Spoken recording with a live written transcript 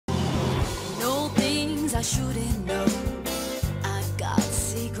I shouldn't know. I've got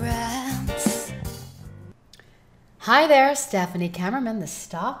secrets. Hi there, Stephanie Kammerman, the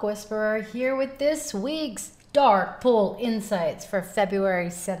Stock Whisperer, here with this week's Dark Pool Insights for February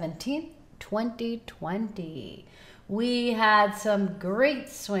 17th, 2020. We had some great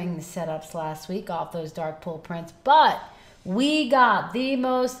swing setups last week off those dark pool prints, but we got the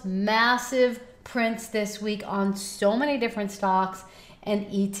most massive prints this week on so many different stocks and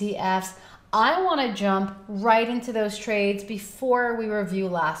ETFs. I want to jump right into those trades before we review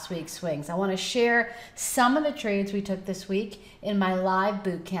last week's swings. I want to share some of the trades we took this week in my live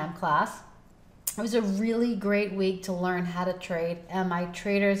bootcamp class. It was a really great week to learn how to trade, and my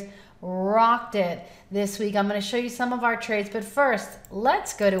traders rocked it this week. I'm going to show you some of our trades, but first,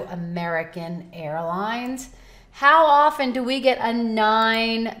 let's go to American Airlines. How often do we get a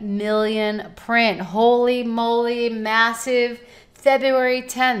 9 million print? Holy moly, massive. February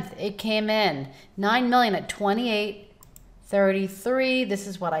 10th, it came in. 9 million at 28.33. This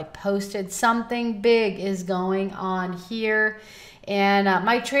is what I posted. Something big is going on here. And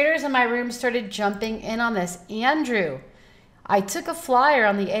my traders in my room started jumping in on this. Andrew, I took a flyer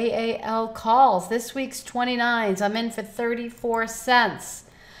on the AAL calls. This week's 29s. I'm in for 34 cents.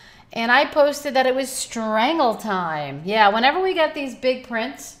 And I posted that it was strangle time. Yeah, whenever we get these big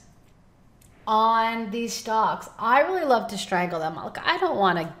prints on these stocks, I really love to strangle them. Look, I don't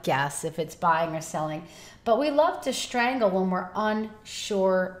want to guess if it's buying or selling, but we love to strangle when we're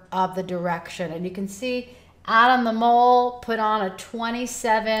unsure of the direction. And you can see Adam the Mole put on a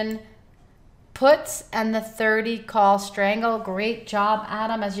 27 puts and the 30 call strangle. Great job,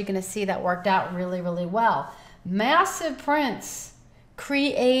 Adam. As you're going to see, that worked out really, really well. Massive prints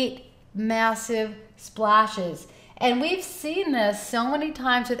create massive splashes. And we've seen this so many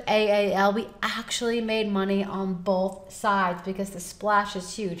times with AAL. We actually made money on both sides because the splash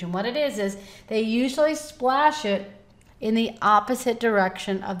is huge. And what it is they usually splash it in the opposite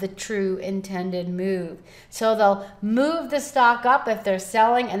direction of the true intended move. So they'll move the stock up if they're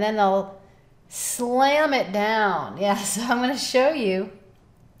selling, and then they'll slam it down. Yeah, so I'm going to show you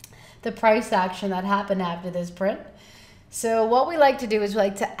the price action that happened after this print. So what we like to do is we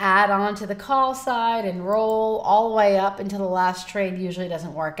like to add on to the call side and roll all the way up until the last trade usually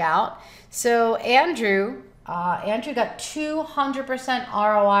doesn't work out. So Andrew got 200%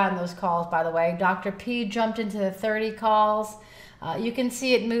 ROI on those calls, by the way. Dr. P jumped into the 30 calls. You can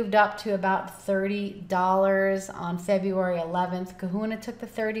see it moved up to about $30 on February 11th. Kahuna took the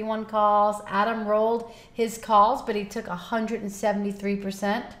 31 calls. Adam rolled his calls, but he took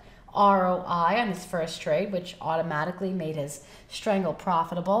 173% ROI on his first trade, which automatically made his strangle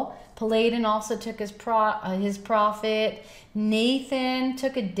profitable. Paladin also took his profit. Nathan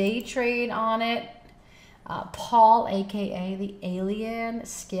took a day trade on it. Paul, aka the Alien,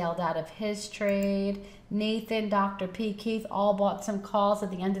 scaled out of his trade. Nathan, Dr. P, Keith all bought some calls at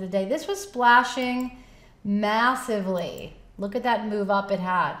the end of the day. This was splashing massively. Look at that move up it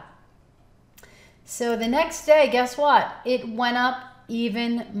had. So the next day, guess what? It went up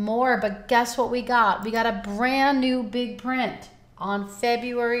even more, but guess what we got? We got a brand new big print on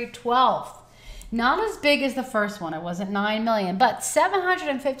February 12th. Not as big as the first one. It wasn't 9 million, but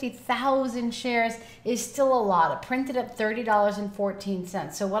 750,000 shares is still a lot. It printed at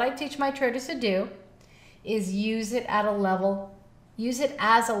 $30.14. So what I teach my traders to do is use it as a level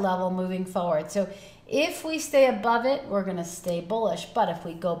moving forward. So if we stay above it, we're going to stay bullish, but if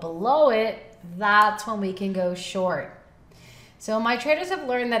we go below it, that's when we can go short. So my traders have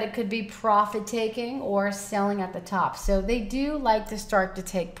learned that it could be profit taking or selling at the top. So they do like to start to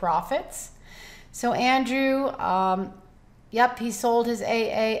take profits. So Andrew, yep, he sold his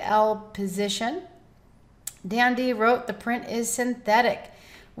AAL position. Dandy wrote the print is synthetic,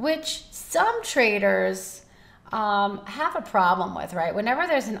 which some traders have a problem with, right? Whenever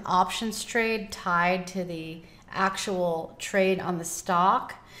there's an options trade tied to the actual trade on the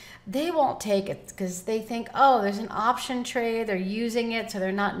stock, they won't take it because they think, oh, there's an option trade. They're using it so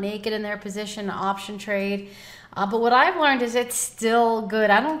they're not naked in their position, an option trade. But what I've learned is it's still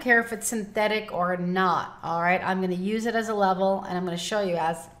good. I don't care if it's synthetic or not, all right? I'm going to use it as a level, and I'm going to show you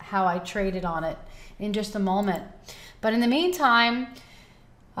how I traded on it in just a moment. But in the meantime,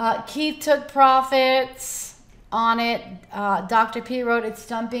 Keith took profits on it. Dr. P wrote it's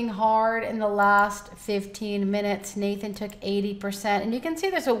dumping hard in the last 15 minutes. Nathan took 80%. And you can see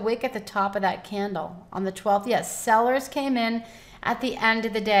there's a wick at the top of that candle on the 12th. Yes, sellers came in at the end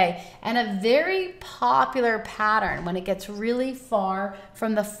of the day. And a very popular pattern when it gets really far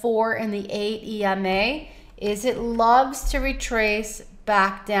from the 4 and the 8 EMA is it loves to retrace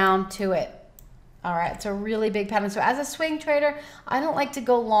back down to it. All right, it's a really big pattern. So as a swing trader, I don't like to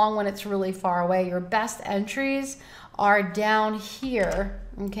go long when it's really far away. Your best entries are down here,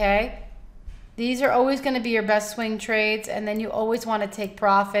 okay? These are always going to be your best swing trades, and then you always want to take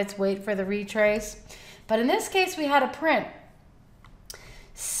profits, wait for the retrace. But in this case, we had a print.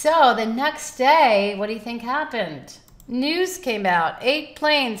 So the next day, what do you think happened? News came out. 8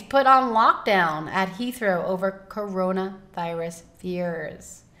 planes put on lockdown at Heathrow over coronavirus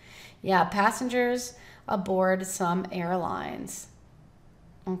fears. Yeah, passengers aboard some airlines,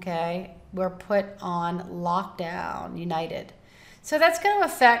 okay, were put on lockdown, United. So that's going to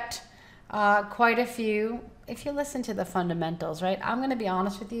affect quite a few. If you listen to the fundamentals, right? I'm going to be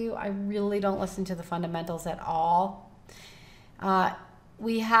honest with you. I really don't listen to the fundamentals at all.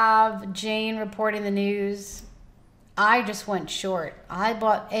 We have Jane reporting the news. I just went short. I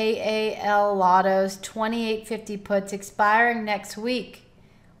bought AAL Lotto's 2850 puts expiring next week.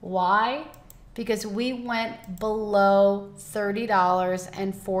 Why? Because we went below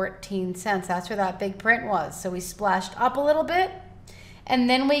 $30.14. That's where that big print was. So we splashed up a little bit and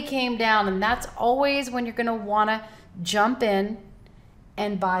then we came down, and that's always when you're going to want to jump in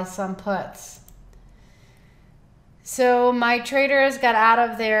and buy some puts. So my traders got out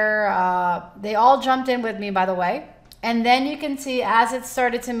of their, they all jumped in with me, by the way. And then you can see as it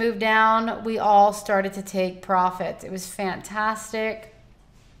started to move down, we all started to take profits. It was fantastic.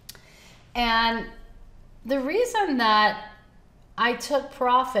 And the reason that I took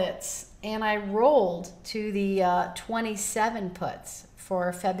profits and I rolled to the 27 puts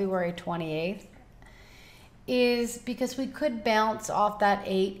for February 28th is because we could bounce off that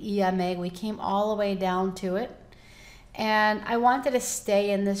 8 EMA. We came all the way down to it. And I wanted to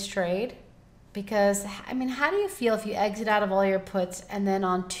stay in this trade because, I mean, how do you feel if you exit out of all your puts and then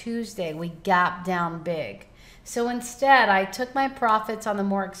on Tuesday we gap down big? So instead, I took my profits on the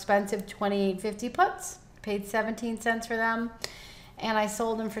more expensive 2850 puts, paid 17 cents for them, and I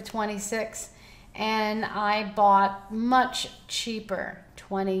sold them for 26, and I bought much cheaper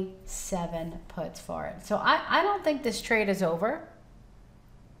 27 puts for it. So I don't think this trade is over.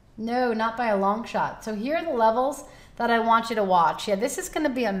 No, not by a long shot. So here are the levels that I want you to watch. Yeah, this is going to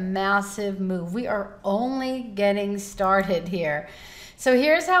be a massive move. We are only getting started here. So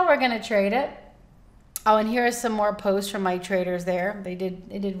here's how we're going to trade it. Oh, and here are some more posts from my traders there. They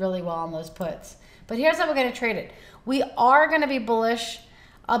did really well on those puts. But here's how we're going to trade it. We are going to be bullish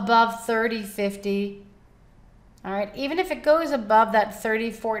above 30.50. All right, even if it goes above that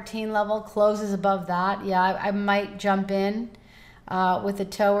 30.14 level, closes above that, yeah, I might jump in with a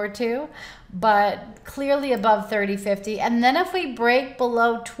toe or two, but clearly above 30.50. And then if we break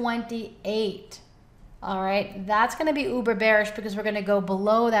below 28, all right, that's going to be uber bearish because we're going to go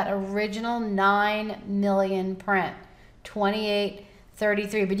below that original 9 million print,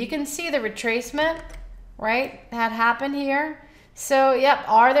 28.33. But you can see the retracement, right, that happened here. So, yep,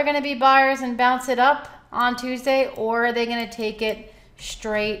 are there going to be buyers and bounce it up on Tuesday, or are they going to take it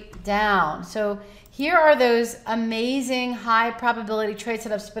straight down? So here are those amazing high probability trade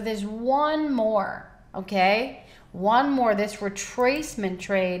setups, but there's one more, okay? One more, this retracement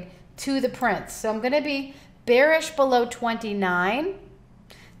trade to the prints. So I'm going to be bearish below 29.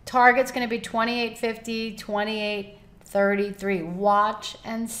 Target's going to be 28.50, 28.33. Watch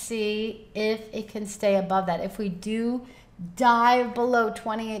and see if it can stay above that. If we do dive below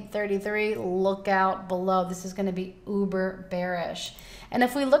 28.33, look out below. This is going to be uber bearish. And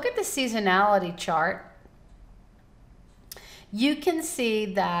if we look at the seasonality chart, you can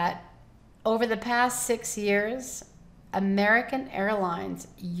see that over the past 6 years, American Airlines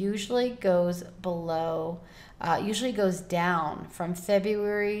usually goes below, usually goes down from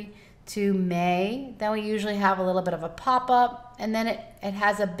February to May. Then we usually have a little bit of a pop-up, and then it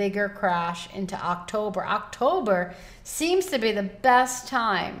has a bigger crash into October. October seems to be the best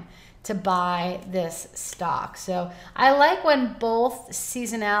time to buy this stock. So I like when both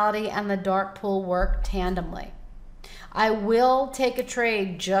seasonality and the dark pool work tandemly. I will take a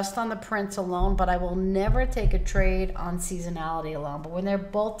trade just on the prints alone, but I will never take a trade on seasonality alone. But when they're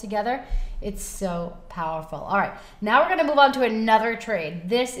both together, it's so powerful. All right, now we're going to move on to another trade.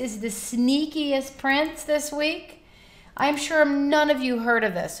 This is the sneakiest prints this week. I'm sure none of you heard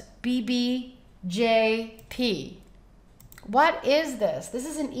of this. BBJP. What is this? This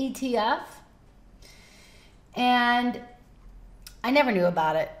is an ETF, and I never knew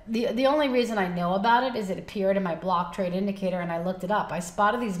about it. The only reason I know about it is it appeared in my block trade indicator, and I looked it up. I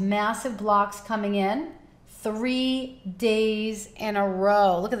spotted these massive blocks coming in 3 days in a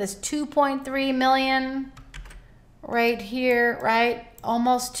row. Look at this, 2.3 million right here, right?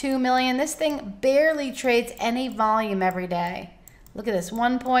 Almost 2 million. This thing barely trades any volume every day. Look at this,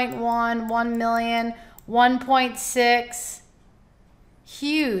 1.1, 1 million, 1.6.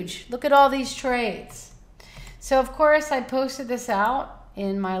 Huge. Look at all these trades. So of course I posted this out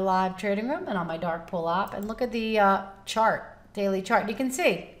in my live trading room and on my Dark Pool app, and look at the chart, daily chart. You can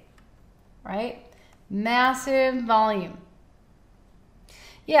see, right? Massive volume.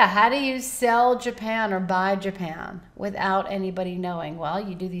 Yeah, how do you sell Japan or buy Japan without anybody knowing? Well,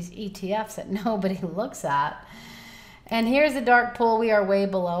 you do these ETFs that nobody looks at. And here's the Dark Pool. We are way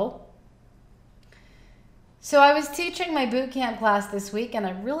below. So I was teaching my boot camp class this week, and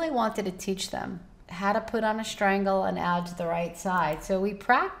I really wanted to teach them how to put on a strangle and add to the right side. So we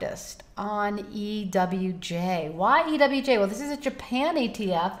practiced on EWJ. Why EWJ? Well, this is a Japan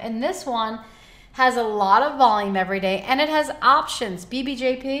ETF, and this one has a lot of volume every day, and it has options.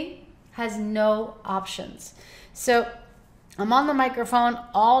 BBJP has no options. So I'm on the microphone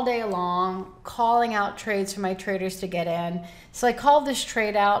all day long calling out trades for my traders to get in. So I called this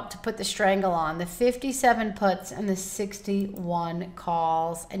trade out to put the strangle on, the 57 puts and the 61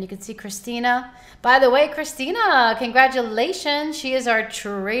 calls. And you can see Christina. By the way, Christina, congratulations. She is our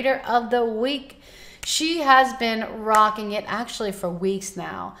Trader of the Week. She has been rocking it actually for weeks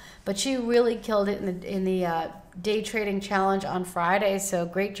now, but she really killed it in the day trading challenge on Friday. So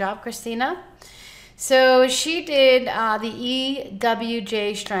great job, Christina. So she did the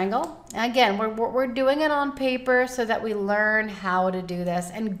EWJ strangle. Again, we're doing it on paper so that we learn how to do this.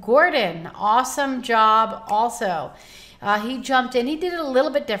 And Gordon, awesome job also. He jumped in. He did it a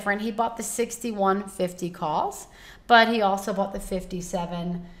little bit different. He bought the 61.50 calls, but he also bought the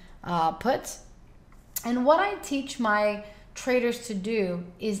 57 puts. And what I teach my traders to do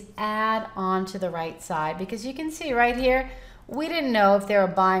is add on to the right side, because you can see right here, we didn't know if they were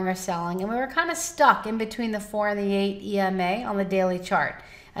buying or selling, and we were kind of stuck in between the 4 and the 8 EMA on the daily chart.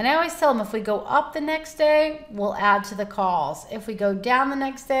 And I always tell them, if we go up the next day, we'll add to the calls. If we go down the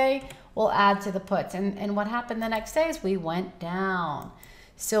next day, we'll add to the puts. And what happened the next day is we went down.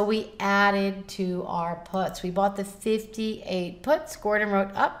 So we added to our puts. We bought the 58 puts. Gordon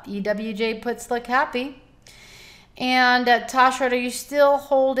wrote up, EWJ puts look happy. And Tasha wrote, are you still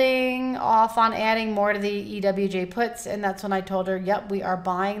holding off on adding more to the EWJ puts? And that's when I told her, yep, we are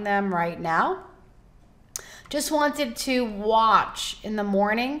buying them right now. Just wanted to watch in the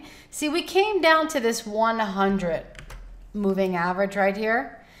morning. See, we came down to this 100 moving average right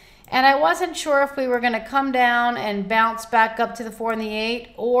here. And I wasn't sure if we were going to come down and bounce back up to the 4 and the 8,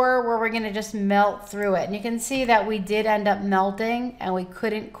 or were we going to just melt through it. And you can see that we did end up melting, and we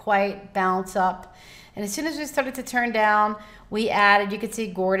couldn't quite bounce up. And as soon as we started to turn down, we added. You can see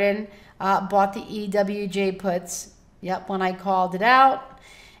Gordon bought the EWJ puts. Yep, when I called it out.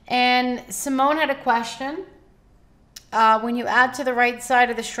 And Simone had a question. When you add to the right side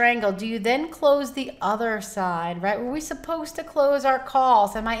of the strangle, do you then close the other side, right? Were we supposed to close our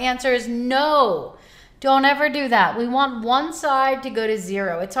calls? And my answer is no. Don't ever do that. We want one side to go to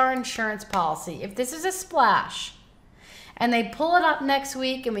 0. It's our insurance policy. If this is a splash and they pull it up next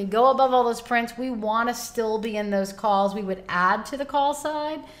week and we go above all those prints, we want to still be in those calls. We would add to the call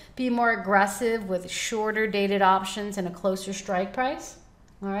side, be more aggressive with shorter dated options and a closer strike price.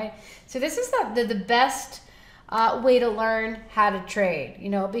 All right. So this is the best way to learn how to trade, you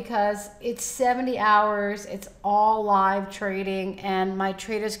know, because it's 70 hours, it's all live trading, and my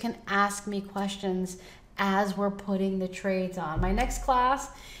traders can ask me questions as we're putting the trades on. My next class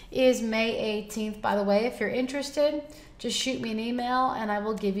is May 18th, by the way. If you're interested, just shoot me an email and I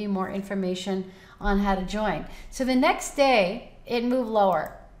will give you more information on how to join. So the next day, it moved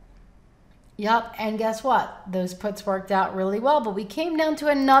lower. Yep, and guess what? Those puts worked out really well, but we came down to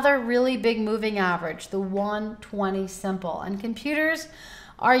another really big moving average, the 120 simple. And computers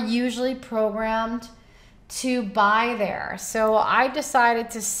are usually programmed to buy there. So I decided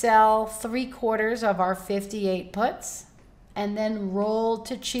to sell 3/4 of our 58 puts and then roll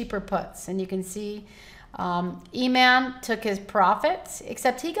to cheaper puts. And you can see E-Man took his profits,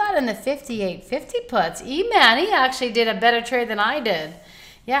 except he got in the 58.50 puts. E-Man, he actually did a better trade than I did.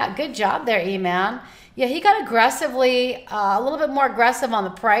 Yeah, good job there, E-Man. Yeah, he got aggressively, a little bit more aggressive on the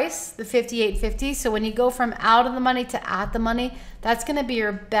price, the 58.50. So when you go from out of the money to at the money, that's going to be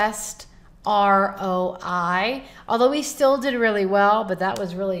your best ROI. Although he still did really well, but that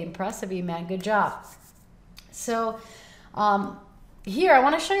was really impressive, E-Man. Good job. So here, I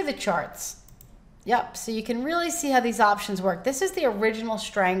want to show you the charts. Yep, so you can really see how these options work. This is the original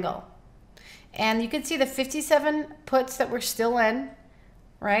strangle. And you can see the 57 puts that we're still in.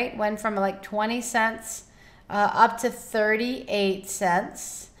 Right? Went from like 20 cents up to 38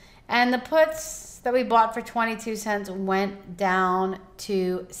 cents. And the puts that we bought for 22 cents went down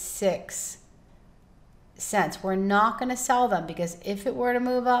to 6 cents. We're not going to sell them because if it were to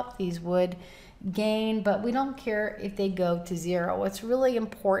move up, these would gain, but we don't care if they go to zero. What's really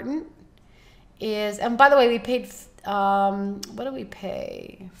important is, and by the way, we paid, what did we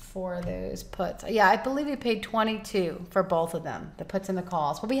pay for those puts? Yeah, I believe we paid 22 for both of them, the puts and the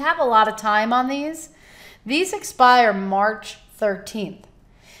calls. But we have a lot of time on these. These expire March 13th.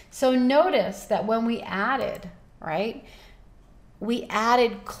 So notice that when we added, right, we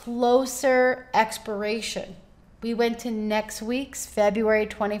added closer expiration. We went to next week's February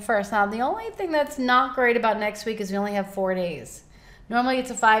 21st. Now, the only thing that's not great about next week is we only have 4 days. Normally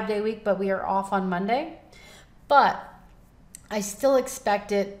it's a 5-day week, but we are off on Monday. But I still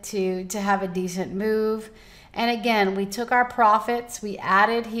expect it to have a decent move. And again, we took our profits, we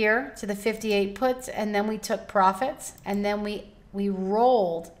added here to the 58 puts, and then we took profits, and then we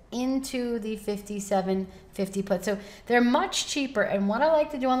rolled into the 57.50 puts. So they're much cheaper. And what I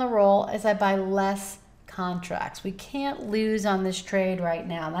like to do on the roll is I buy less contracts. We can't lose on this trade right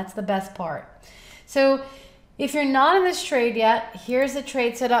now. That's the best part. So if you're not in this trade yet, here's the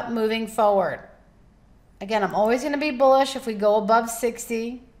trade setup moving forward. Again, I'm always going to be bullish if we go above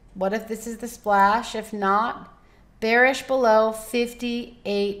 60. What if this is the splash? If not, bearish below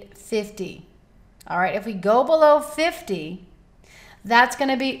 58.50. All right, if we go below 50, that's going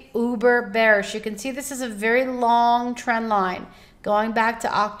to be uber bearish. You can see this is a very long trend line going back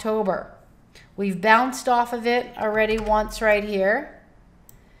to October. We've bounced off of it already once right here.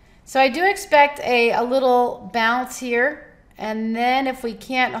 So I do expect a little bounce here. And then if we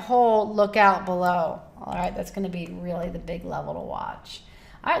can't hold, look out below. All right, that's going to be really the big level to watch.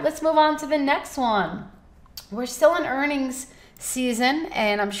 All right, let's move on to the next one. We're still in earnings season,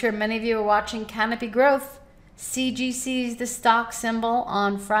 and I'm sure many of you are watching Canopy Growth. CGC is the stock symbol.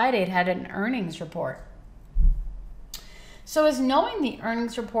 On Friday, it had an earnings report. So is knowing the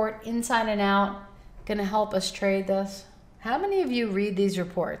earnings report inside and out going to help us trade this? How many of you read these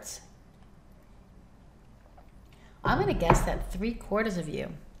reports? I'm going to guess that 3/4 of you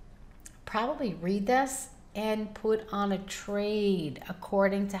probably read this and put on a trade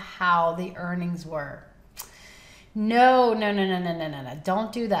according to how the earnings were. No.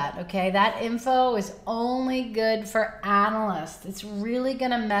 Don't do that, okay? That info is only good for analysts. It's really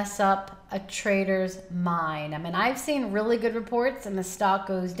going to mess up a trader's mind. I mean, I've seen really good reports and the stock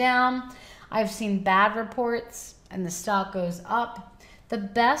goes down. I've seen bad reports and the stock goes up. The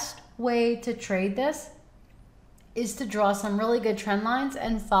best way to trade this is to draw some really good trend lines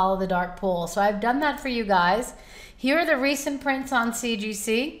and follow the dark pool. So I've done that for you guys. Here are the recent prints on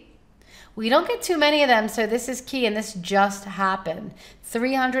CGC. We don't get too many of them, so this is key, and this just happened.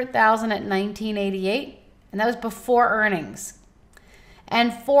 300,000 at 1988, and that was before earnings.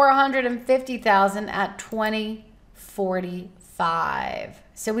 And 450,000 at 2045.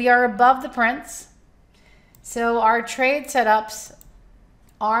 So we are above the prints. So our trade setups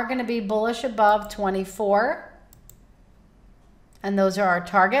are going to be bullish above 24. And those are our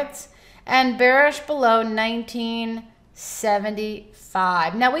targets. And bearish below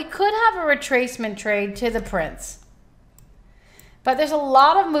 1975. Now we could have a retracement trade to the prints. But there's a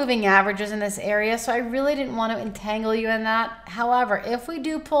lot of moving averages in this area, so I really didn't want to entangle you in that. However, if we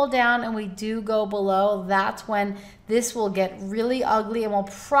do pull down and we do go below, that's when this will get really ugly and we'll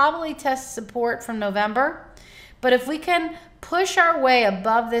probably test support from November. But if we can push our way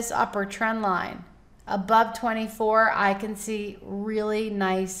above this upper trend line, above 24, I can see really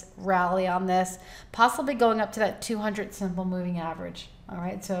nice rally on this, possibly going up to that 200 simple moving average. All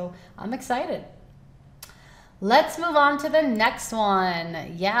right, so I'm excited. Let's move on to the next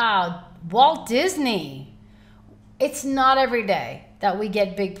one. Yeah, Walt Disney. It's not every day that we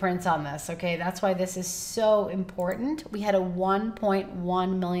get big prints on this, okay? That's why this is so important. We had a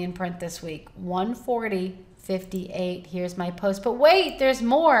 1.1 million print this week, 140.58. Here's my post. But wait, there's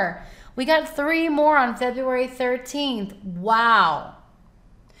more. We got 3 more on February 13th. Wow.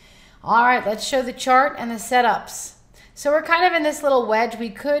 All right, let's show the chart and the setups. So we're kind of in this little wedge. We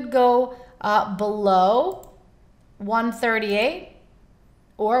could go below 138,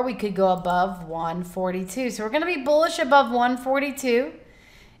 or we could go above 142. So we're going to be bullish above 142.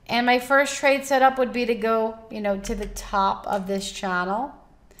 And my first trade setup would be to go, to the top of this channel.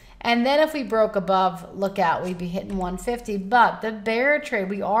 And then if we broke above, look out, we'd be hitting 150. But the bear trade,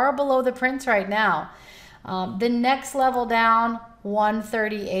 we are below the prints right now. The next level down,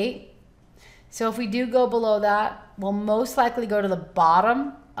 138. So if we do go below that, we'll most likely go to the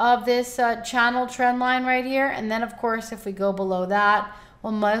bottom of this channel trend line right here. And then, of course, if we go below that,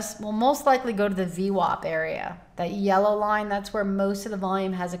 we'll most likely go to the VWAP area. That yellow line, that's where most of the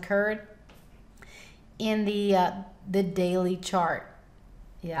volume has occurred in the daily chart.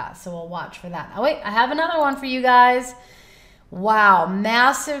 Yeah, so we'll watch for that. Oh, wait, I have another one for you guys. Wow,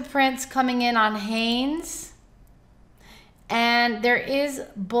 massive prints coming in on Hanes. And there is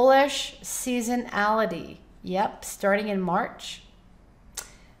bullish seasonality. Yep, starting in March.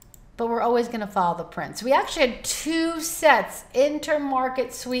 But we're always going to follow the prints. We actually had 2 sets,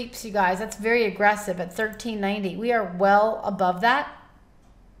 intermarket sweeps, you guys. That's very aggressive at $13.90. We are well above that.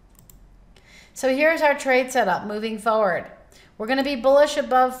 So here's our trade setup moving forward. We're going to be bullish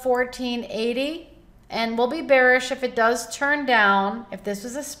above $14.80, and we'll be bearish if it does turn down. If this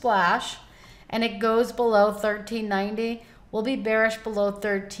was a splash and it goes below $13.90, we'll be bearish below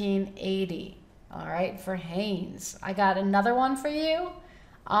 $13.80. All right, for Hanes. I got another one for you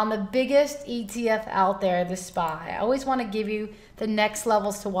on the biggest ETF out there, the SPY. I always want to give you the next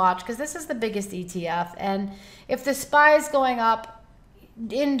levels to watch because this is the biggest ETF. And if the SPY is going up,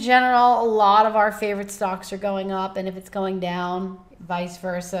 in general, a lot of our favorite stocks are going up. And if it's going down, vice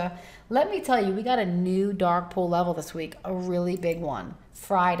versa. Let me tell you, we got a new dark pool level this week, a really big one.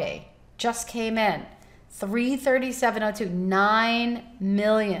 Friday, just came in. 337.02, 9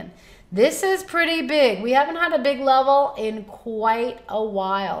 million. This is pretty big. We haven't had a big level in quite a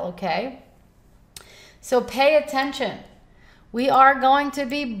while, okay? So pay attention. We are going to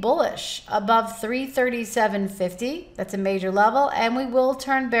be bullish above 337.50. That's a major level. And we will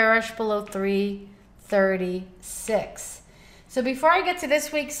turn bearish below 336. So before I get to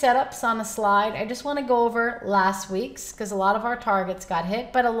this week's setups on the slide, I just want to go over last week's because a lot of our targets got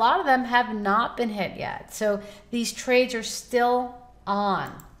hit, but a lot of them have not been hit yet. So these trades are still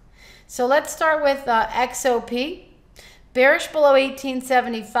on. So let's start with XOP. Bearish below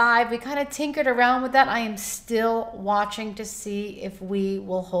 1875. We kind of tinkered around with that. I am still watching to see if we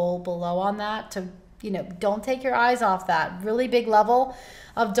will hold below on that. So, you know, don't take your eyes off that. Really big level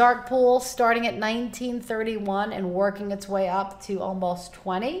of dark pool starting at 1931 and working its way up to almost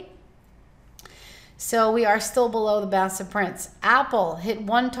 20. So we are still below the massive prints. Apple hit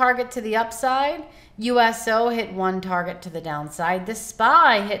 1 target to the upside. USO hit 1 target to the downside. The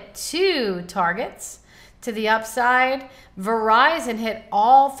SPY hit 2 targets to the upside. Verizon hit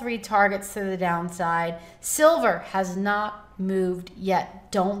all 3 targets to the downside. Silver has not moved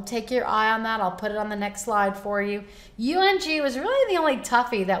yet. Don't take your eye on that. I'll put it on the next slide for you. UNG was really the only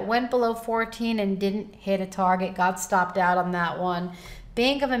toughie that went below 14 and didn't hit a target. Got stopped out on that one.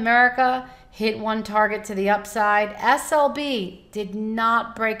 Bank of America hit 1 target to the upside. SLB did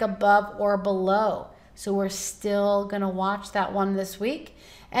not break above or below. So we're still going to watch that one this week.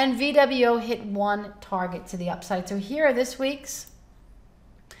 And VWO hit 1 target to the upside. So here are this week's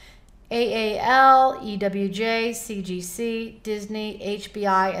AAL, EWJ, CGC, Disney,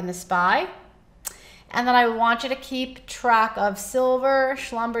 HBI, and the SPY. And then I want you to keep track of Silver,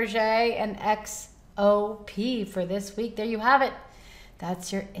 Schlumberger, and XOP for this week. There you have it.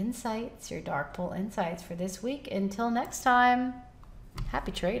 That's your insights, your dark pool insights for this week. Until next time,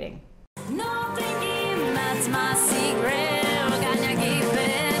 happy trading. Nothing that's my secret. Can you keep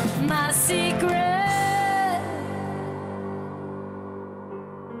it my secret?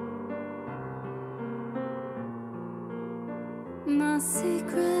 My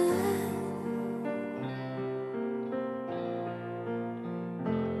secret.